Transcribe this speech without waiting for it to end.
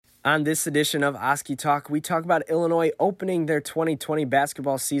On this edition of Oskee Talk, we talk about Illinois opening their 2020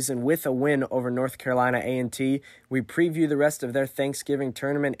 basketball season with a win over North Carolina A&T. We preview the rest of their Thanksgiving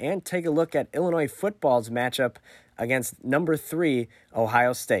tournament and take a look at Illinois football's matchup against number 3,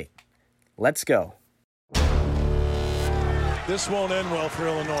 Ohio State. Let's go. This won't end well for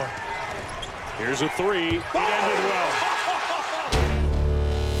Illinois. Here's a three. It ended well.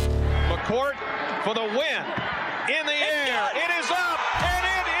 McCourt for the win. In the air. It is up. And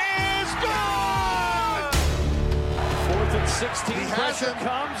it is gone! 4th and 16. Pressure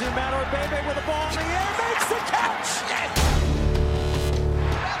comes. Immanuel Bebe with the ball in the air. Makes the catch. Yes!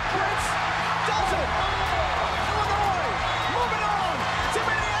 That Prince does it. Illinois moving on to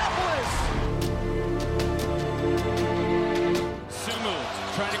Minneapolis. Dosunmu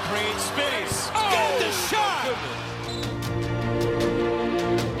trying to create space. Get the shot!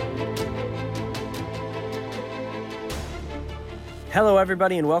 Hello,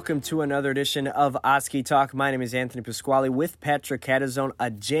 everybody, and welcome to another edition of Oskee Talk. My name is Anthony Pasquale with Patrick Catazone.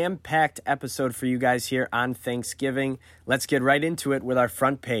 A jam-packed episode for you guys here on Thanksgiving. Let's get right into it with our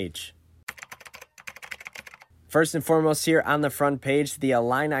front page. First and foremost here on the front page, the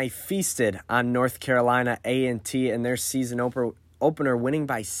Illini feasted on North Carolina A&T in their season opener, winning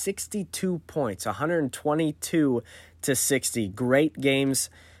by 62 points, 122-60. Great games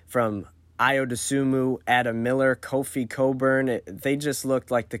from Dosunmu, Adam Miller, Kofi Coburn. They just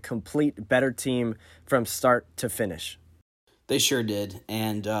looked like the complete better team from start to finish. They sure did,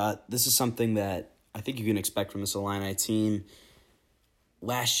 and this is something that I think you can expect from this Illini team.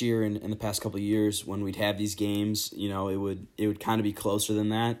 Last year and in the past couple of years, when we'd have these games, you know, it would kind of be closer than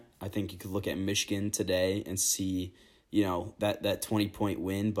that. I think you could look at Michigan today and see, you know, that 20-point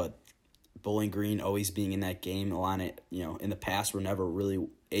win, but Bowling Green always being in that game. Illini, you know, in the past were never really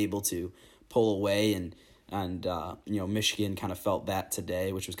able to pull away, and you know, Michigan kind of felt that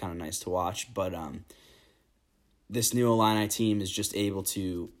today, which was kind of nice to watch. But this new Illini team is just able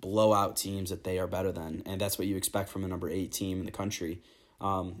to blow out teams that they are better than, and that's what you expect from a number 8 team in the country.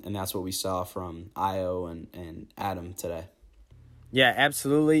 And that's what we saw from Io and Adam today. Yeah,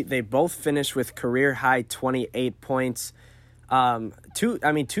 absolutely. They both finished with career-high 28 points. Two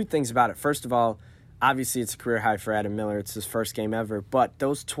things about it. First of all, obviously it's a career high for Adam Miller. It's his first game ever. But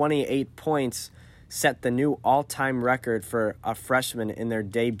those 28 points set the new all-time record for a freshman in their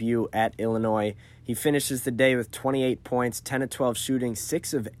debut at Illinois. He finishes the day with 28 points, 10 of 12 shooting,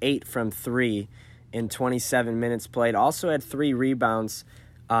 6 of 8 from 3 in 27 minutes played. Also had 3 rebounds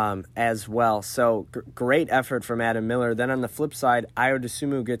as well. So great effort from Adam Miller. Then on the flip side,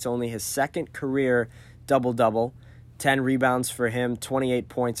 Dosunmu gets only his second career double-double. 10 rebounds for him, 28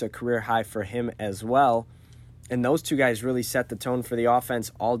 points, a career high for him as well. And those two guys really set the tone for the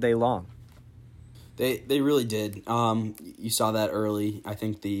offense all day long. They really did. You saw that early. I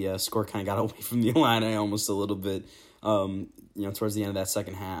think the score kind of got away from the Illini almost a little bit. You know, towards the end of that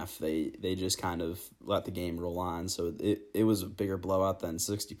second half, they just kind of let the game roll on. So it was a bigger blowout than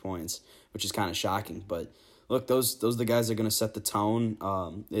 60 points, which is kind of shocking. But look, those are the guys that are going to set the tone.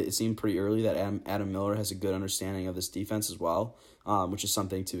 It seemed pretty early that Adam Miller has a good understanding of this defense as well, which is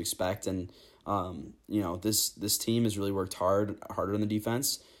something to expect. And you know, this team has really worked harder on the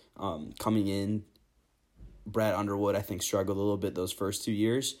defense. Coming in, Brad Underwood, I think, struggled a little bit those first 2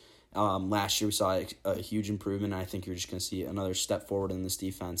 years. Last year we saw a huge improvement, and I think you're just going to see another step forward in this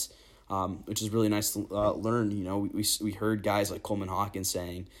defense, which is really nice to learn. You know, we heard guys like Coleman Hawkins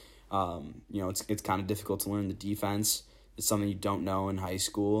saying, you know, it's kind of difficult to learn the defense. It's something you don't know in high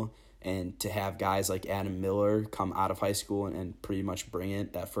school, and to have guys like Adam Miller come out of high school and pretty much bring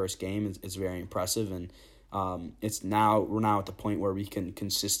it that first game is very impressive. And we're now at the point where we can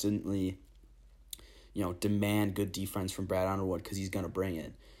consistently, you know, demand good defense from Brad Underwood because he's going to bring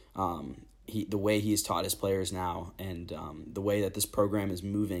it. The way he has taught his players now, and the way that this program is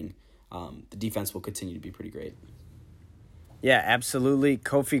moving, the defense will continue to be pretty great. Yeah, absolutely.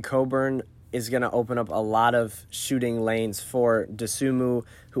 Kofi Coburn is going to open up a lot of shooting lanes for Dosunmu,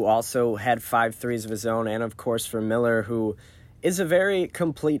 who also had 5 threes of his own, and of course for Miller, who is a very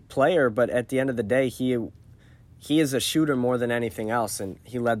complete player, but at the end of the day, he is a shooter more than anything else, and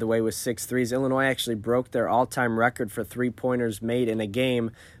he led the way with 6 threes. Illinois actually broke their all-time record for three-pointers made in a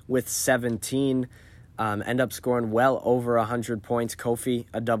game with 17. End up scoring well over 100 points. Kofi,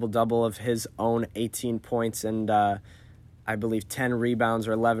 a double-double of his own, 18 points, and I believe 10 rebounds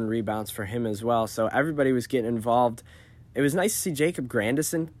or 11 rebounds for him as well. So everybody was getting involved. It was nice to see Jacob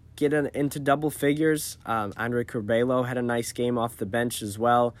Grandison get into double figures. Andre Curbelo had a nice game off the bench as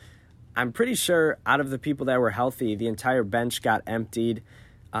well. I'm pretty sure out of the people that were healthy, the entire bench got emptied.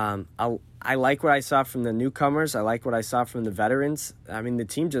 A I like what I saw from the newcomers. I like what I saw from the veterans. I mean, the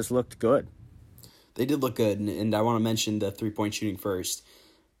team just looked good. They did look good, and I want to mention the three-point shooting first.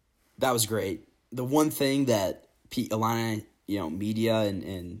 That was great. The one thing that Illini, media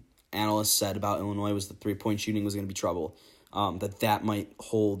and analysts said about Illinois was the three-point shooting was going to be trouble. That might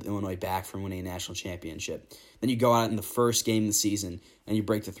hold Illinois back from winning a national championship. Then you go out in the first game of the season and you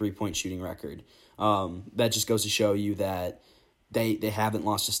break the three-point shooting record. That just goes to show you that they haven't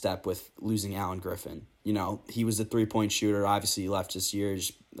lost a step with losing Alan Griffin. He was a three-point shooter. Obviously, he left this year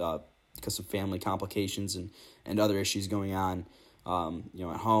because of family complications and other issues going on,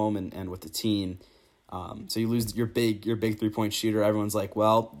 at home and with the team. So you lose your big three-point shooter. Everyone's like,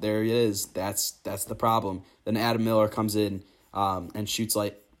 well, there he is. That's the problem. Then Adam Miller comes in and shoots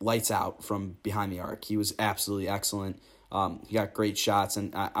lights out from behind the arc. He was absolutely excellent. He got great shots,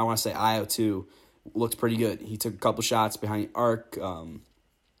 and I want to say Io too looked pretty good. He took a couple shots behind the arc.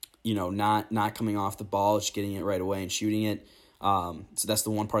 Not coming off the ball, just getting it right away and shooting it. So that's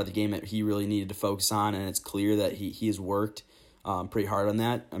the one part of the game that he really needed to focus on, and it's clear that he has worked pretty hard on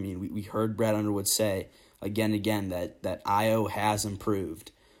that. I mean, we heard Brad Underwood say again and again that Io has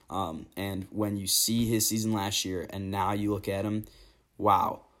improved. And when you see his season last year and now you look at him,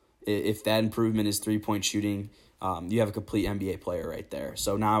 wow, if that improvement is three-point shooting, you have a complete NBA player right there.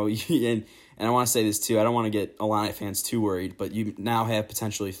 So now, and I want to say this too, I don't want to get Illini fans too worried, but you now have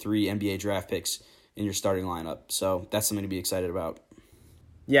potentially 3 NBA draft picks in your starting lineup. So that's something to be excited about.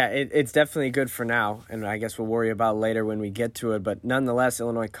 Yeah, it's definitely good for now, and I guess we'll worry about later when we get to it. But nonetheless,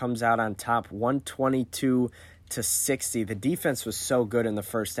 Illinois comes out on top 122-60. The defense was so good in the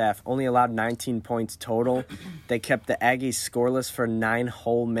first half, only allowed 19 points total. They kept the Aggies scoreless for 9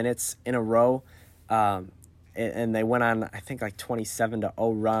 whole minutes in a row, and they went on, I think, 27-0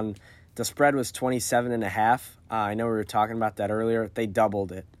 run. The spread was 27.5. I know we were talking about that earlier. They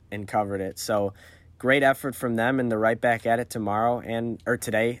doubled it and covered it. So great effort from them, and they're right back at it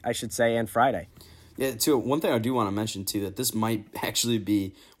today, I should say, and Friday. Yeah, too. One thing I do want to mention, too, that this might actually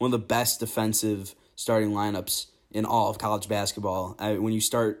be one of the best defensive starting lineups in all of college basketball. When you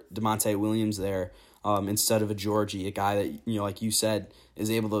start DeMonte Williams there, instead of a Georgie, a guy that, like you said, is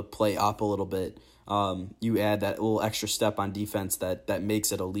able to play up a little bit, you add that little extra step on defense that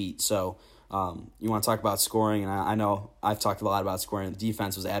makes it elite. So you want to talk about scoring, and I know I've talked a lot about scoring. The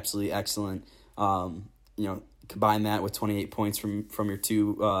defense was absolutely excellent. Combine that with 28 points from your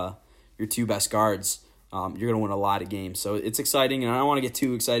two best guards, you're going to win a lot of games. So it's exciting, and I don't want to get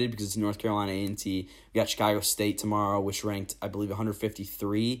too excited because it's North Carolina A&T. We got Chicago State tomorrow, which ranked, I believe,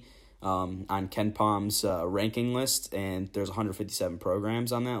 153 on Ken Palm's ranking list, and there's 157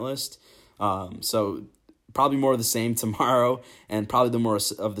 programs on that list. So probably more of the same tomorrow, and probably the more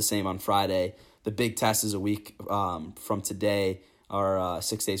of the same on Friday. The big test is a week from today, or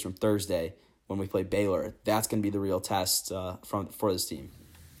 6 days from Thursday, when we play Baylor. That's going to be the real test for this team.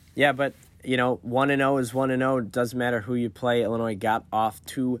 Yeah, but 1-0 is 1-0. It doesn't matter who you play. Illinois got off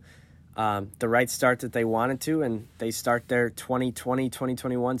to the right start that they wanted to, and they start their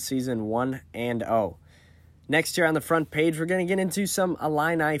 2020-2021 season 1-0. Next year on the front page, we're going to get into some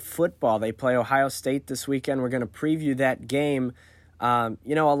Illini football. They play Ohio State this weekend. We're going to preview that game. A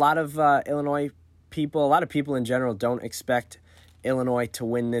lot of Illinois people, a lot of people in general don't expect Illinois to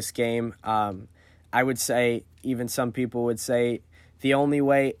win this game. I would say, even some people would say, the only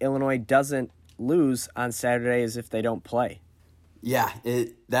way Illinois doesn't lose on Saturday is if they don't play. Yeah,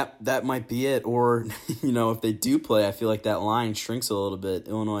 that might be it. Or, if they do play, I feel like that line shrinks a little bit.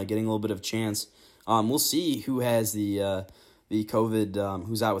 Illinois getting a little bit of a chance. We'll see who has the COVID,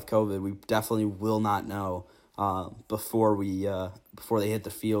 who's out with COVID. We definitely will not know before they hit the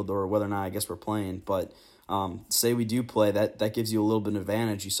field, or whether or not I guess we're playing. But say we do play, that gives you a little bit of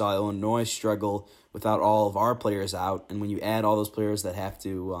advantage. You saw Illinois struggle without all of our players out, and when you add all those players that have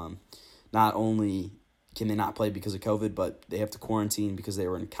to not only can they not play because of COVID, but they have to quarantine because they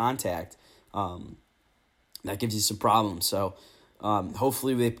were in contact, that gives you some problems. So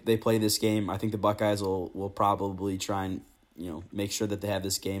hopefully they play this game. I think the Buckeyes will probably try and make sure that they have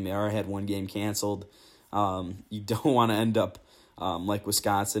this game. They already had one game canceled. You don't want to end up like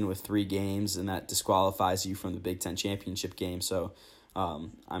Wisconsin with 3 games, and that disqualifies you from the Big Ten championship game. So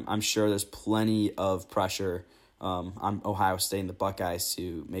I'm sure there's plenty of pressure on Ohio State and the Buckeyes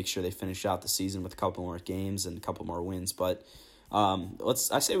to make sure they finish out the season with a couple more games and a couple more wins. But let's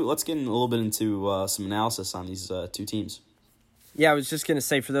get a little bit into some analysis on these two teams. Yeah, I was just going to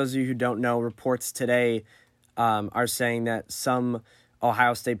say, for those of you who don't know, reports today are saying that some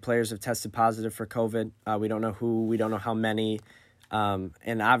Ohio State players have tested positive for COVID. We don't know who, we don't know how many.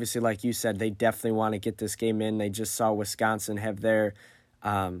 And obviously, like you said, they definitely want to get this game in. They just saw Wisconsin have their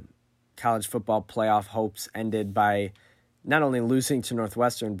kind college football playoff hopes ended by not only losing to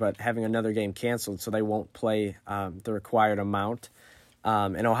Northwestern, but having another game canceled, so they won't play the required amount.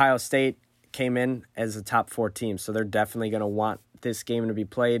 And Ohio State came in as a top 4 team, so they're definitely going to want this game to be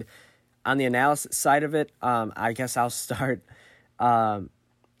played. On the analysis side of it, I guess I'll start.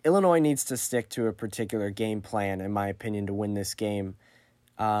 Illinois needs to stick to a particular game plan, in my opinion, to win this game.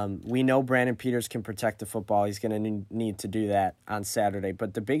 We know Brandon Peters can protect the football. He's going to need to do that on Saturday.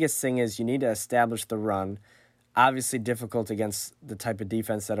 But the biggest thing is you need to establish the run. Obviously difficult against the type of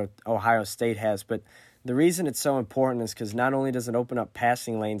defense that Ohio State has. But the reason it's so important is because not only does it open up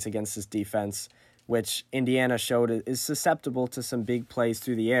passing lanes against this defense, which Indiana showed is susceptible to some big plays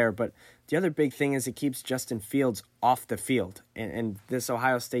through the air, but the other big thing is it keeps Justin Fields off the field. And this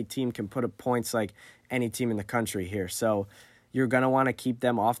Ohio State team can put up points like any team in the country here. So you're going to want to keep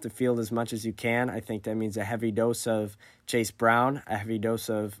them off the field as much as you can. I think that means a heavy dose of Chase Brown, a heavy dose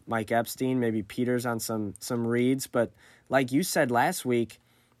of Mike Epstein, maybe Peters on some reads. But like you said last week,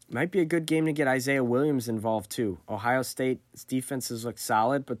 it might be a good game to get Isaiah Williams involved too. Ohio State's defenses look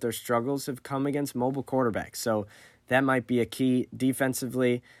solid, but their struggles have come against mobile quarterbacks. So that might be a key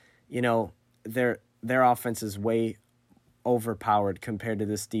defensively. You know, their offense is way overpowered compared to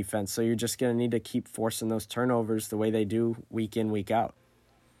this defense. So you're just going to need to keep forcing those turnovers the way they do week in, week out.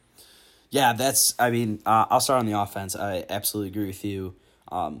 Yeah, I'll start on the offense. I absolutely agree with you.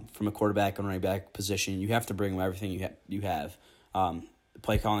 From a quarterback and running back position, you have to bring everything you have. The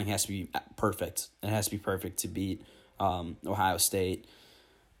play calling has to be perfect. It has to be perfect to beat Ohio State.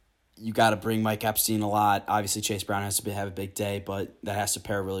 You got to bring Mike Epstein a lot. Obviously, Chase Brown has to have a big day, but that has to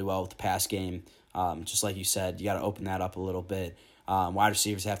pair really well with the pass game. Just like you said, you got to open that up a little bit. Wide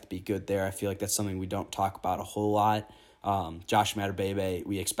receivers have to be good there. I feel like that's something we don't talk about a whole lot. Josh Matterbebe,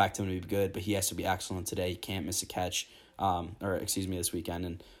 we expect him to be good, but he has to be excellent today. He can't miss a catch, this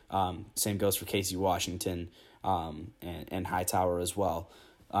weekend. And same goes for Casey Washington and Hightower as well.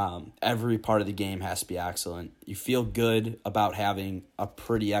 Every part of the game has to be excellent. You feel good about having a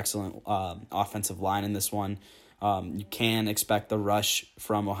pretty excellent offensive line in this one. You can expect the rush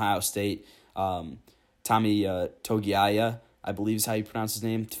from Ohio State. Tommy Togiai, I believe is how you pronounce his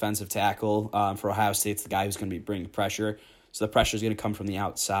name, defensive tackle for Ohio State's the guy who's going to be bringing pressure. So the pressure is going to come from the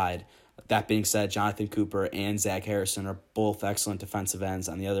outside. That being said, Jonathan Cooper and Zach Harrison are both excellent defensive ends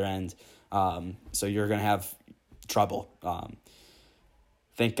on the other end. So you're going to have trouble.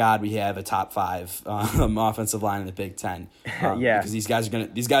 Thank God we have a top 5 offensive line in the Big Ten. Yeah, because these guys are going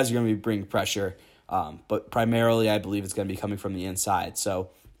to be bringing pressure. But primarily, I believe it's going to be coming from the inside. So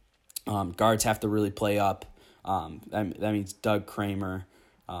guards have to really play up. That means Doug Kramer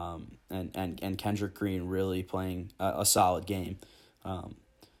and Kendrick Green really playing a solid game.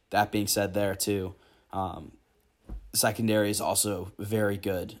 That being said, there too, secondary is also very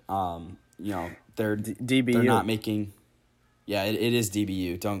good. They're DBU. They're not making. Yeah, it is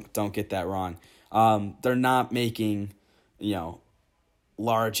DBU. Don't get that wrong. They're not making,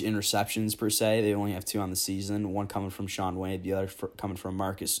 large interceptions per se. They only have 2 on the season. One coming from Sean Wade, the other coming from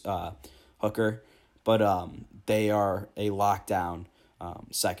Marcus Hooker. But they are a lockdown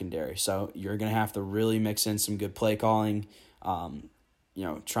secondary. So you're gonna have to really mix in some good play calling.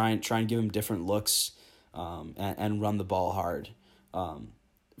 Try and give them different looks, and run the ball hard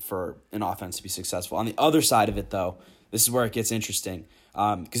for an offense to be successful. On the other side of it, though, this is where it gets interesting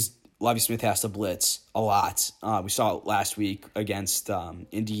because Lovie Smith has to blitz a lot. We saw it last week against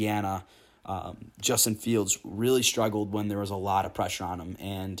Indiana. Justin Fields really struggled when there was a lot of pressure on him,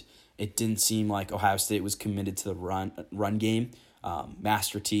 and it didn't seem like Ohio State was committed to the run game.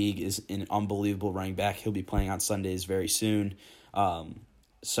 Master Teague is an unbelievable running back. He'll be playing on Sundays very soon.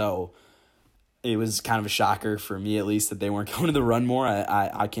 So it was kind of a shocker for me, at least, that they weren't going to the run more.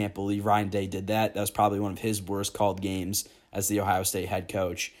 I can't believe Ryan Day did that. That was probably one of his worst called games as the Ohio State head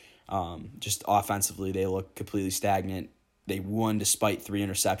coach. Just offensively, they look completely stagnant. They won despite 3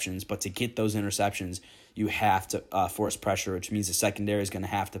 interceptions, but to get those interceptions, you have to force pressure, which means the secondary is going to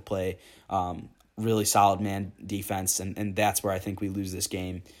have to play really solid man defense, and that's where I think we lose this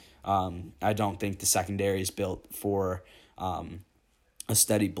game. I don't think the secondary is built for a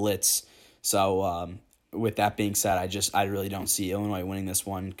steady blitz. So with that being said, I really don't see Illinois winning this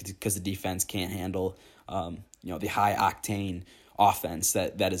one because the defense can't handle the high octane offense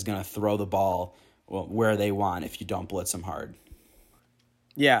that is going to throw the ball where they want if you don't blitz them hard.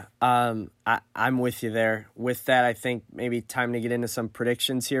 Yeah, I'm with you there. With that, I think maybe time to get into some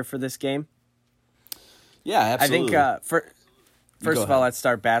predictions here for this game. Yeah, absolutely. I think first of all, let's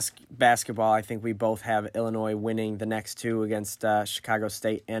start basketball. I think we both have Illinois winning the next 2 against Chicago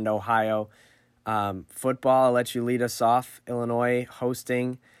State and Ohio. Football, I'll let you lead us off. Illinois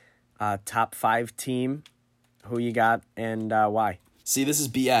hosting top 5 team. Who you got and why? See, this is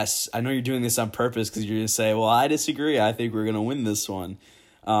BS. I know you're doing this on purpose because you're going to say, well, I disagree. I think we're going to win this one.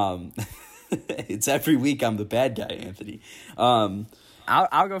 It's every week I'm the bad guy, Anthony.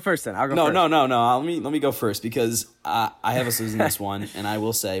 I'll go first then. No. Let me go first because I have us losing this one, and I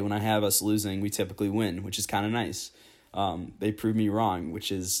will say when I have us losing, we typically win, which is kind of nice. They proved me wrong,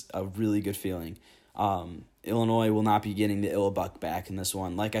 which is a really good feeling. Illinois will not be getting the Illabuck back in this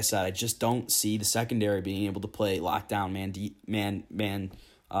one. Like I said, I just don't see the secondary being able to play lockdown man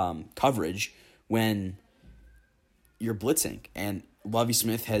coverage when you're blitzing. And Lovie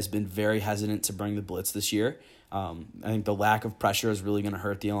Smith has been very hesitant to bring the blitz this year. I think the lack of pressure is really going to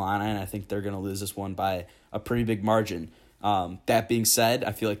hurt the Illini, and I think they're going to lose this one by a pretty big margin. That being said,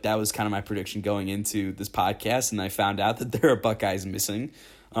 I feel like that was kind of my prediction going into this podcast, and I found out that there are Buckeyes missing.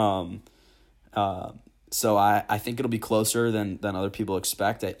 So I think it'll be closer than other people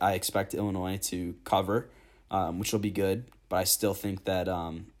expect. I expect Illinois to cover, which will be good, but I still think that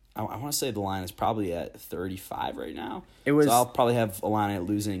I want to say the line is probably at 35 right now. So I'll probably have Illini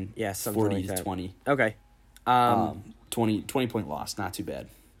losing 40 to 20. Okay. 20 point loss, not too bad.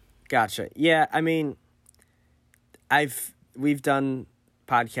 Gotcha. Yeah, I mean, we've done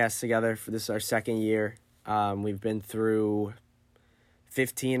podcasts together for this our second year. We've been through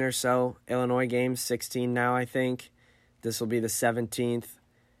 15 or so Illinois games, 16 now, I think. This will be the 17th.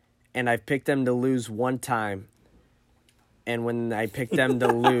 And I've picked them to lose one time. And when I picked them to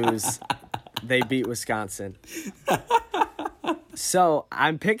lose, they beat Wisconsin. So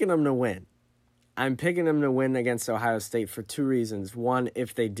I'm picking them to win. I'm picking them to win against Ohio State for 2 reasons. One,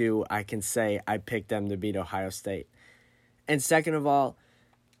 if they do, I can say I picked them to beat Ohio State. And second of all,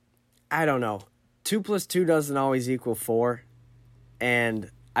 I don't know. 2 plus 2 doesn't always equal 4. And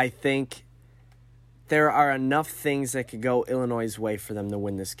I think there are enough things that could go Illinois' way for them to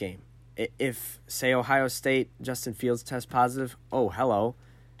win this game. If, say, Ohio State, Justin Fields tests positive, oh, hello.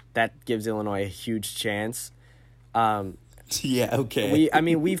 That gives Illinois a huge chance. Yeah, okay.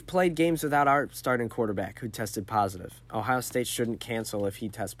 We've played games without our starting quarterback who tested positive. Ohio State shouldn't cancel if he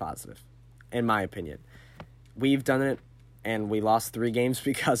tests positive, in my opinion. We've done it, and we lost 3 games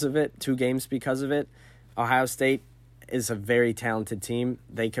because of it, 2 games because of it. Ohio State is a very talented team.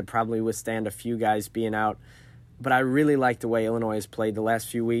 They could probably withstand a few guys being out. But I really like the way Illinois has played the last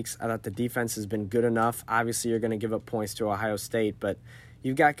few weeks. I thought the defense has been good enough. Obviously, you're going to give up points to Ohio State, but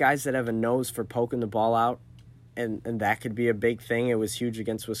you've got guys that have a nose for poking the ball out, and that could be a big thing. It was huge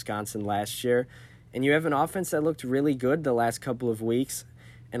against Wisconsin last year. And you have an offense that looked really good the last couple of weeks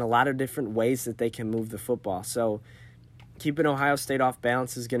and a lot of different ways that they can move the football. So keeping Ohio State off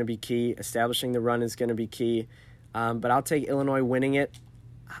balance is going to be key. Establishing the run is going to be key. But I'll take Illinois winning it.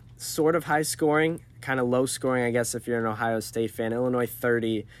 Sort of high scoring, kind of low scoring, I guess, if you're an Ohio State fan. Illinois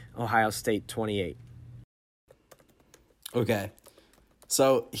 30, Ohio State 28. Okay.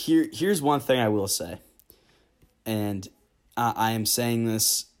 So here's one thing I will say. And I am saying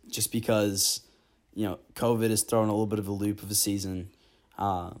this just because, COVID has thrown a little bit of a loop of a season.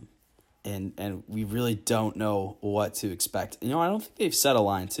 And we really don't know what to expect. I don't think they've set a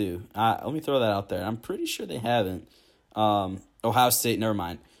line, too. Let me throw that out there. I'm pretty sure they haven't. Ohio State, never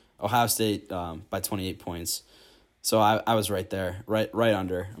mind. Ohio State by 28 points. So I was right there, right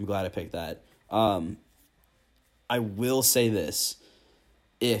under. I'm glad I picked that. I will say this.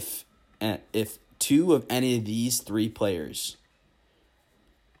 If 2 of any of these 3 players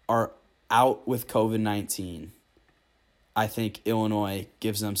are out with COVID-19, I think Illinois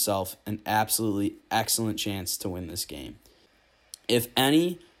gives themselves an absolutely excellent chance to win this game. If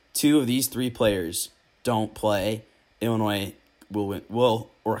any 2 of these 3 players don't play, Illinois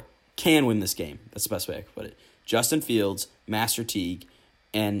can win this game. That's the best way I could put it. Justin Fields, Master Teague,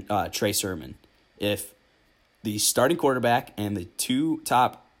 and Trey Sermon. If the starting quarterback and the 2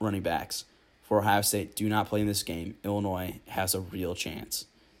 top running backs for Ohio State do not play in this game, Illinois has a real chance.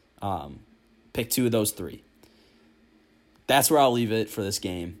 Pick 2 of those 3. That's where I'll leave it for this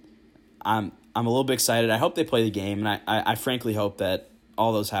game. I'm a little bit excited. I hope they play the game, and I frankly hope that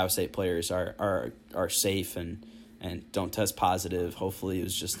all those Ohio State players are safe and don't test positive. Hopefully it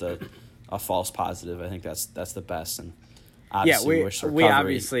was just a false positive. I think that's the best. And obviously we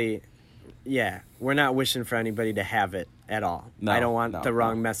obviously, we're not wishing for anybody to have it at all. I don't want the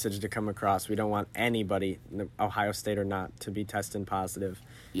wrong message to come across. We don't want anybody, Ohio State or not, to be testing positive,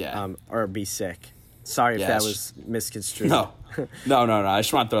 or be sick. Sorry if that was misconstrued. No. I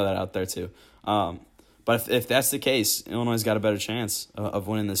just want to throw that out there too. But if that's the case, Illinois got a better chance of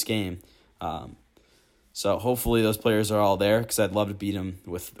winning this game. So hopefully those players are all there because I'd love to beat them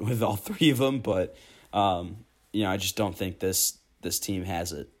with all 3 of them. But I just don't think this this team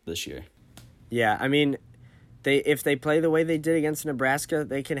has it this year. Yeah, I mean, if they play the way they did against Nebraska,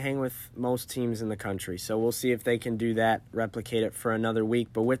 they can hang with most teams in the country. So we'll see if they can do that, replicate it for another week.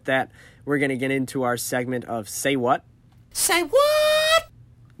 But with that, we're going to get into our segment of Say What? Say what?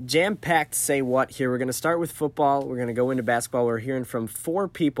 Jam-packed Say What here. We're going to start with football. We're going to go into basketball. We're hearing from 4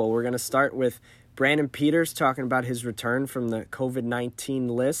 people. We're going to start with Brandon Peters talking about his return from the COVID-19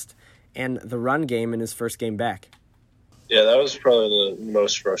 list and the run game in his first game back. Yeah, that was probably the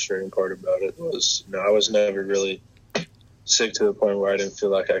most frustrating part about it was, I was never really sick to the point where I didn't feel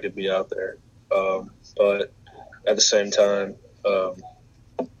like I could be out there. But at the same time,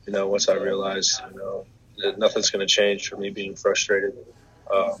 once I realized, that nothing's going to change for me being frustrated,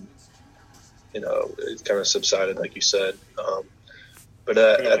 it kind of subsided, like you said. But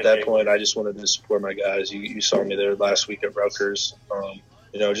at that point, I just wanted to support my guys. You saw me there last week at Rutgers,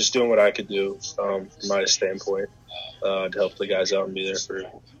 just doing what I could do from my standpoint. To help the guys out and be there for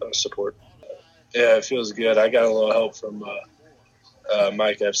support. Yeah, it feels good. I got a little help from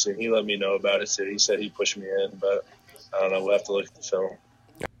Mike Epstein. He let me know about it too. He said he pushed me in, but I don't know. We'll have to look at the film.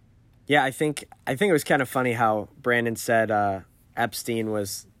 Yeah, I think it was kind of funny how Brandon said Epstein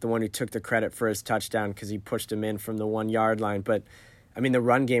was the one who took the credit for his touchdown because he pushed him in from the 1-yard line. But, I mean, the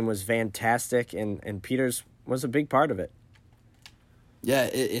run game was fantastic, and Peters was a big part of it. Yeah,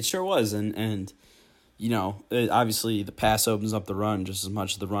 it sure was, and obviously the pass opens up the run just as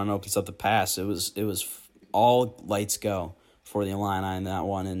much as the run opens up the pass. It was all lights go for the Illini in that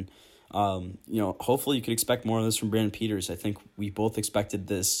one. And, hopefully you could expect more of this from Brandon Peters. I think we both expected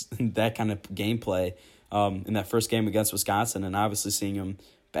that kind of gameplay in that first game against Wisconsin. And obviously seeing him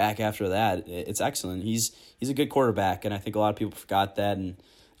back after that, it's excellent. He's a good quarterback, and I think a lot of people forgot that. And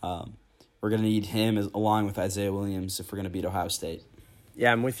we're going to need him along with Isaiah Williams if we're going to beat Ohio State.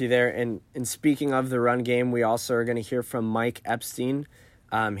 Yeah, I'm with you there. And speaking of the run game, we also are going to hear from Mike Epstein.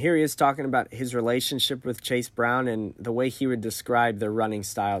 Here he is talking about his relationship with Chase Brown and the way he would describe their running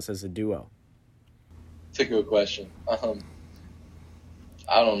styles as a duo. It's a good question. I don't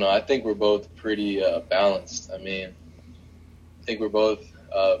know. I think we're both pretty balanced. I mean, I think we're both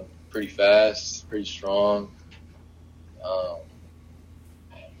pretty fast, pretty strong. I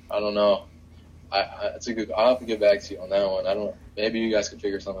don't know. It's a good. I'll have to get back to you on that one. Maybe you guys could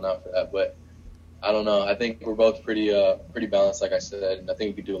figure something out for that, but I don't know. I think we're both pretty balanced, like I said, and I think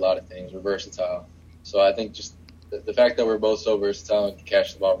we could do a lot of things. We're versatile, so I think just the fact that we're both so versatile and can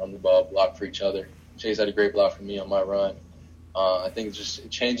catch the ball, run the ball, block for each other. Chase had a great block for me on my run. I think it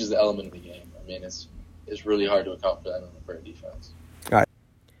changes the element of the game. I mean, it's really hard to account for that for a defense. All right.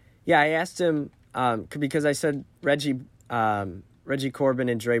 Yeah, I asked him because I said Reggie Corbin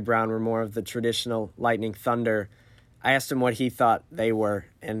and Dre Brown were more of the traditional Lightning Thunder. I asked him what he thought they were,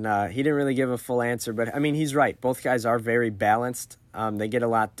 and he didn't really give a full answer. But, I mean, he's right. Both guys are very balanced. They get a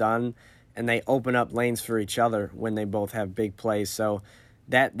lot done, and they open up lanes for each other when they both have big plays. So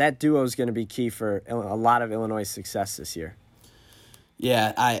that duo is going to be key for a lot of Illinois' success this year.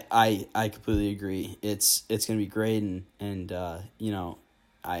 Yeah, I completely agree. It's going to be great, and I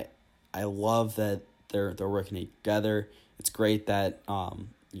love that they're working together. It's great that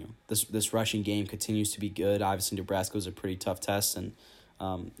this rushing game continues to be good. Obviously, Nebraska was a pretty tough test, and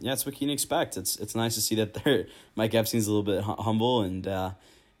that's what you can expect. It's nice to see that Mike Epstein's a little bit humble, and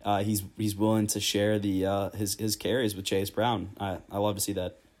he's willing to share his carries with Chase Brown. I love to see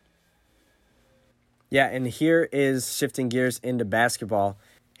that. Yeah, and here is shifting gears into basketball.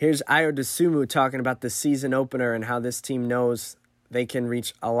 Here's Dosunmu talking about the season opener and how this team knows they can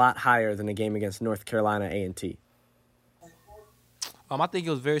reach a lot higher than a game against North Carolina A&T. I think it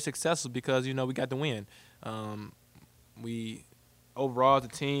was very successful because, we got the win. We overall as a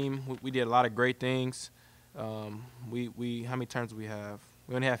team, we did a lot of great things. We how many turns do we have?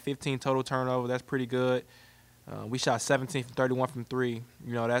 We only had 15 total turnovers. That's pretty good. We shot 17 from 31 from 3.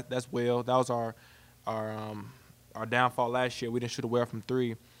 That's well. That was our downfall last year. We didn't shoot well from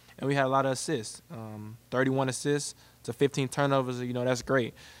 3. And we had a lot of assists. 31 assists to 15 turnovers, that's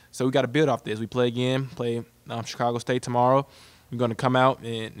great. So we got to build off this. We play Chicago State tomorrow. We're going to come out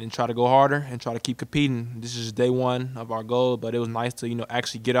and try to go harder and try to keep competing. This is day one of our goal, but it was nice to,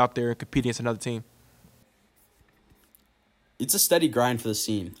 actually get out there and compete against another team. It's a steady grind for the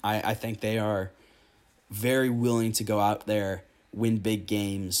team. I think they are very willing to go out there, win big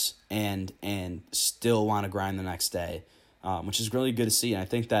games, and still want to grind the next day, which is really good to see. And I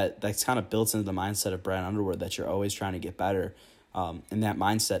think that's kind of built into the mindset of Brad Underwood that you're always trying to get better. And that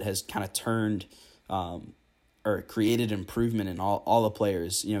mindset has kind of turned or created improvement in all the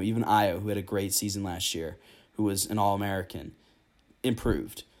players. Even Ayo, who had a great season last year, who was an All-American,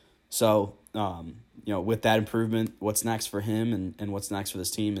 improved. So with that improvement, what's next for him and what's next for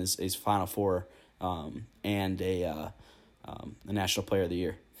this team is Final Four and a National Player of the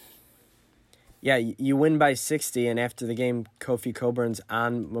Year. Yeah, you win by 60, and after the game, Kofi Coburn's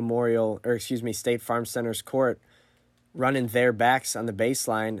on State Farm Center's court, running their backs on the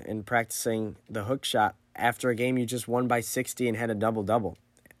baseline and practicing the hook shot. After a game, you just won by 60 and had a double-double.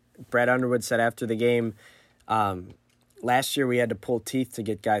 Brad Underwood said after the game, last year we had to pull teeth to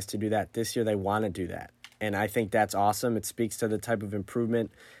get guys to do that. This year they want to do that, and I think that's awesome. It speaks to the type of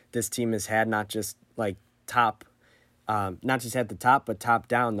improvement this team has had, not just at the top, but top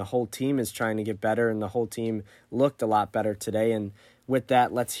down. The whole team is trying to get better, and the whole team looked a lot better today. And with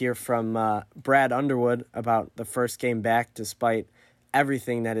that, let's hear from Brad Underwood about the first game back, despite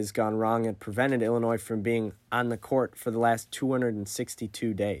everything that has gone wrong and prevented Illinois from being on the court for the last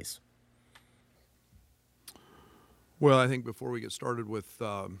 262 days. Well, I think before we get started with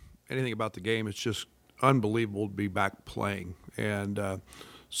anything about the game, it's just unbelievable to be back playing. And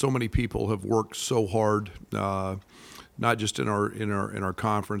so many people have worked so hard, not just in our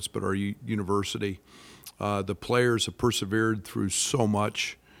conference, but our university. The players have persevered through so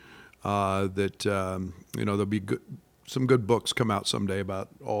much that there'll be some good books come out someday about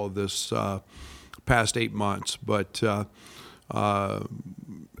all of this past 8 months. But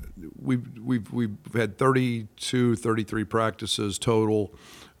we've had 32, 33 practices total,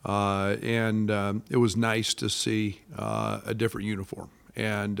 and it was nice to see a different uniform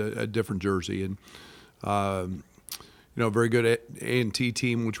and a different jersey, and very good A&T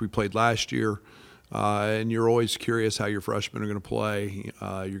team, which we played last year. And you're always curious how your freshmen are going to play.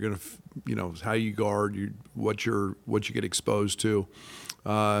 You're going to, how you guard, what you get exposed to,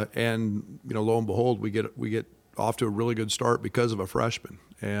 and lo and behold, we get off to a really good start because of a freshman.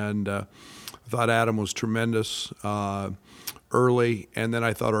 And I thought Adam was tremendous early, and then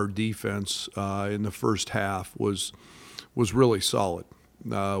I thought our defense in the first half was really solid.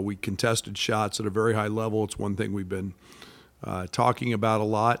 We contested shots at a very high level. It's one thing we've been talking about a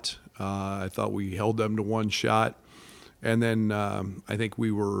lot. I thought we held them to one shot. And then I think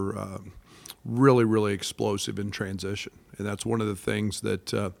we were really, really explosive in transition. And that's one of the things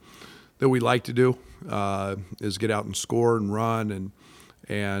that we like to do is get out and score and run.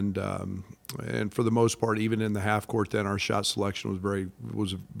 And for the most part, even in the half court, then our shot selection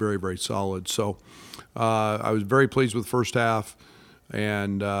was very, very solid. So I was very pleased with the first half.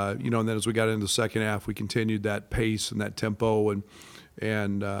 And then as we got into the second half, we continued that pace and that tempo, and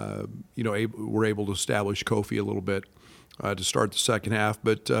we're able to establish Kofi a little bit to start the second half.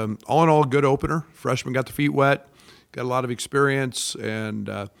 But all in all, a good opener. Freshmen got their feet wet, got a lot of experience, and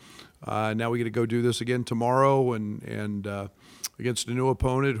now we get to go do this again tomorrow and against a new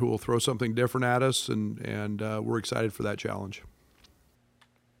opponent who will throw something different at us, and we're excited for that challenge.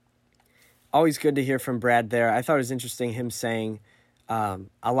 Always good to hear from Brad there. I thought it was interesting him saying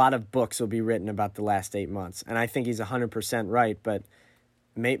a lot of books will be written about the last 8 months. And I think he's 100% right, but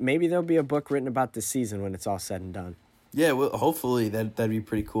maybe there'll be a book written about the season when it's all said and done. Yeah, well, hopefully that'd be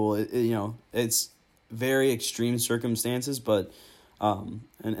pretty cool. It's very extreme circumstances, but and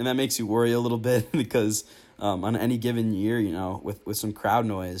that makes you worry a little bit because on any given year, with some crowd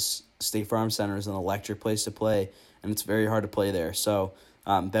noise, State Farm Center is an electric place to play, and it's very hard to play there. So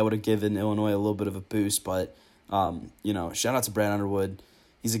that would have given Illinois a little bit of a boost, but shout out to Brad Underwood.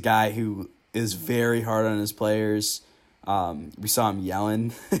 He's a guy who is very hard on his players. We saw him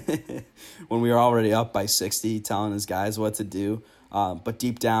yelling when we were already up by 60, telling his guys what to do. But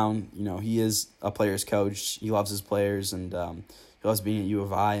deep down, he is a player's coach. He loves his players, and he loves being at U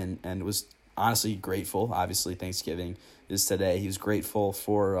of I, and was honestly grateful. Obviously, Thanksgiving is today. He was grateful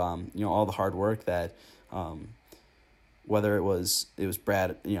for all the hard work that whether it was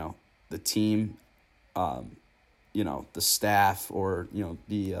Brad, the team, the staff, or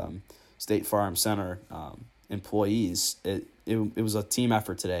the State Farm Center employees. It was a team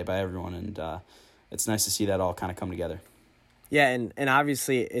effort today by everyone, and it's nice to see that all kind of come together. Yeah, and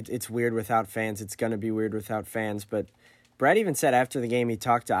obviously it's weird without fans. It's going to be weird without fans. But Brad even said after the game he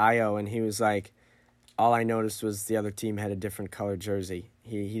talked to Io, and he was like, all I noticed was the other team had a different colored jersey.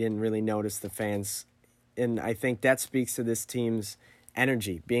 He didn't really notice the fans. And I think that speaks to this team's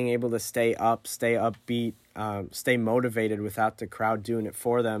energy, being able to stay up, stay upbeat, stay motivated without the crowd doing it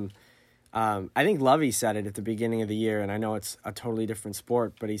for them. I think Lovey said it at the beginning of the year, and I know it's a totally different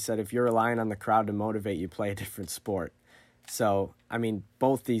sport, but he said if you're relying on the crowd to motivate you, play a different sport. So,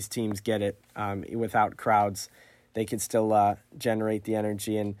 both these teams get it. Without crowds, they could still generate the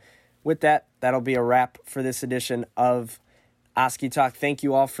energy. And with that, that'll be a wrap for this edition of Oskee Talk. Thank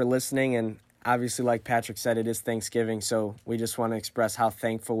you all for listening, and Obviously, like Patrick said, it is Thanksgiving, so we just want to express how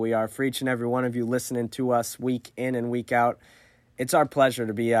thankful we are for each and every one of you listening to us week in and week out. It's our pleasure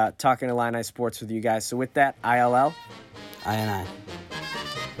to be talking Illini sports with you guys. So with that, ILL. INI.